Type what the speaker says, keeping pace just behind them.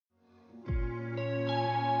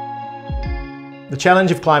The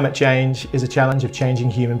challenge of climate change is a challenge of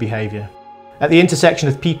changing human behaviour. At the intersection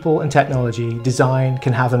of people and technology, design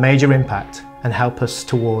can have a major impact and help us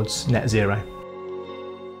towards net zero.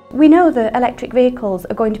 We know that electric vehicles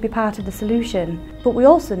are going to be part of the solution, but we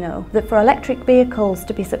also know that for electric vehicles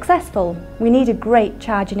to be successful, we need a great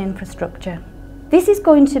charging infrastructure. This is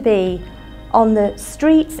going to be on the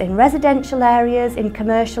streets, in residential areas, in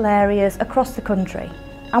commercial areas across the country.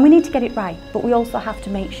 And we need to get it right, but we also have to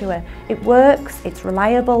make sure it works, it's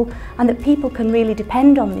reliable, and that people can really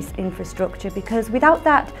depend on this infrastructure, because without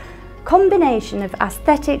that combination of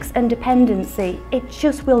aesthetics and dependency, it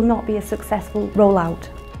just will not be a successful rollout.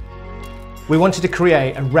 We wanted to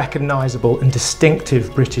create a recognisable and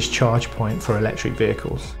distinctive British charge point for electric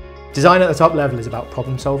vehicles. Design at the top level is about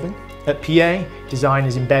problem solving. At PA, design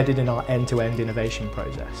is embedded in our end-to-end innovation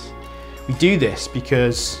process. We do this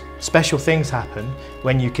because special things happen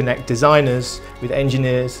when you connect designers with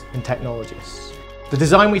engineers and technologists. The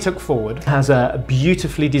design we took forward has a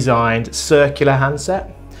beautifully designed circular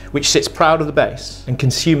handset which sits proud of the base and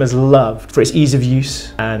consumers loved for its ease of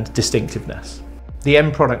use and distinctiveness. The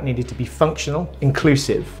end product needed to be functional,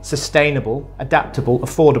 inclusive, sustainable, adaptable,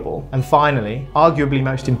 affordable, and finally, arguably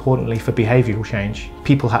most importantly for behavioural change,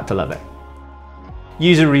 people had to love it.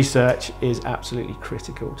 User research is absolutely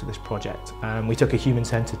critical to this project. We took a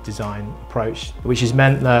human-centred design approach, which has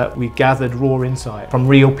meant that we gathered raw insight from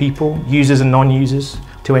real people, users and non-users,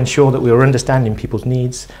 to ensure that we were understanding people's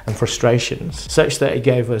needs and frustrations, such that it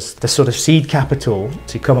gave us the sort of seed capital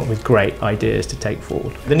to come up with great ideas to take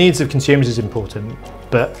forward. The needs of consumers is important,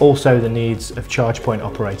 but also the needs of charge point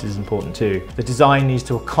operators is important too. The design needs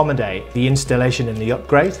to accommodate the installation and the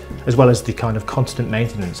upgrade, as well as the kind of constant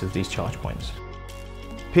maintenance of these charge points.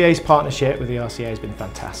 PA's partnership with the RCA has been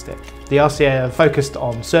fantastic. The RCA are focused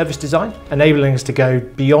on service design, enabling us to go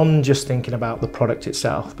beyond just thinking about the product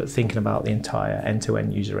itself, but thinking about the entire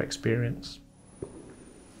end-to-end user experience.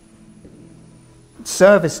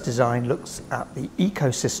 Service design looks at the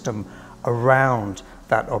ecosystem around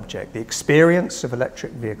that object, the experience of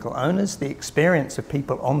electric vehicle owners, the experience of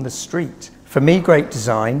people on the street. For me, great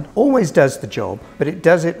design always does the job, but it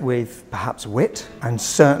does it with perhaps wit and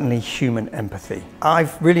certainly human empathy.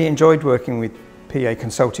 I've really enjoyed working with PA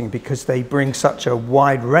Consulting because they bring such a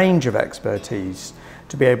wide range of expertise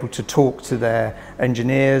to be able to talk to their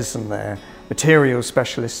engineers and their materials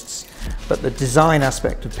specialists, but the design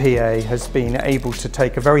aspect of PA has been able to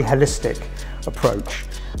take a very holistic approach.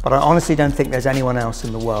 But I honestly don't think there's anyone else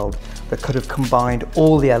in the world that could have combined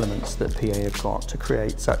all the elements that PA have got to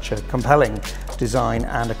create such a compelling design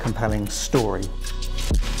and a compelling story.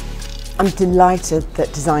 I'm delighted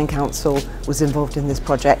that Design Council was involved in this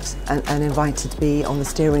project and invited to be on the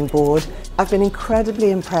steering board. I've been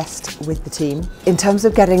incredibly impressed with the team in terms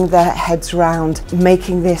of getting their heads around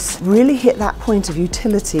making this really hit that point of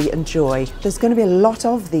utility and joy. There's going to be a lot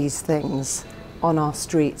of these things on our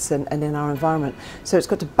streets and in our environment. So it's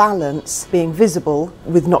got to balance being visible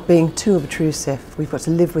with not being too obtrusive. We've got to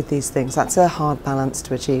live with these things. That's a hard balance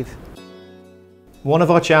to achieve. One of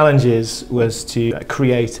our challenges was to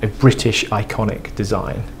create a British iconic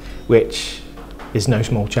design, which is no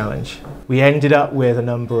small challenge. We ended up with a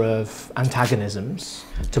number of antagonisms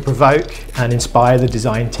to provoke and inspire the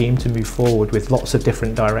design team to move forward with lots of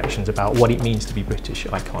different directions about what it means to be British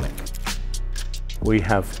iconic. We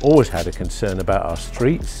have always had a concern about our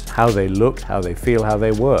streets, how they look, how they feel, how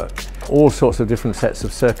they work. All sorts of different sets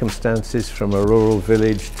of circumstances, from a rural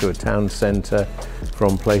village to a town centre,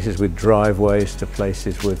 from places with driveways to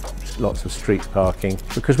places with lots of street parking,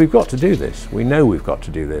 because we've got to do this. We know we've got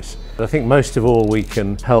to do this. But I think most of all we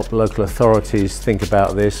can help local authorities think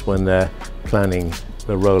about this when they're planning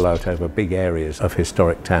the rollout over big areas of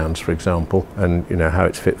historic towns, for example, and how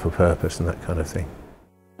it's fit for purpose and that kind of thing.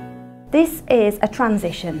 This is a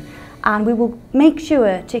transition, and we will make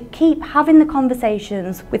sure to keep having the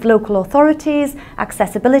conversations with local authorities,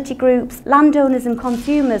 accessibility groups, landowners and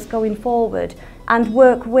consumers going forward, and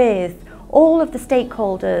work with all of the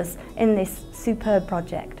stakeholders in this superb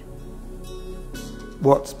project.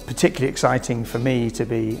 What's particularly exciting for me to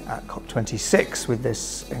be at COP26 with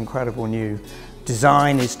this incredible new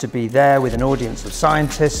design is to be there with an audience of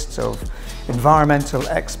scientists, of environmental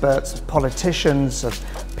experts, of politicians, of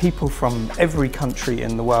people from every country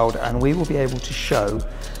in the world, and we will be able to show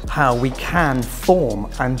how we can form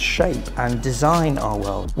and shape and design our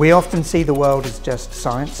world. We often see the world as just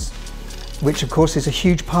science, which of course is a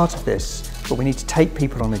huge part of this, but we need to take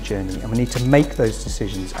people on a journey and we need to make those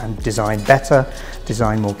decisions and design better,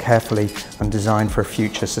 design more carefully, and design for a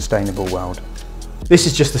future sustainable world. This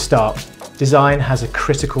is just the start. Design has a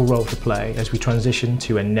critical role to play as we transition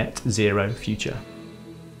to a net zero future.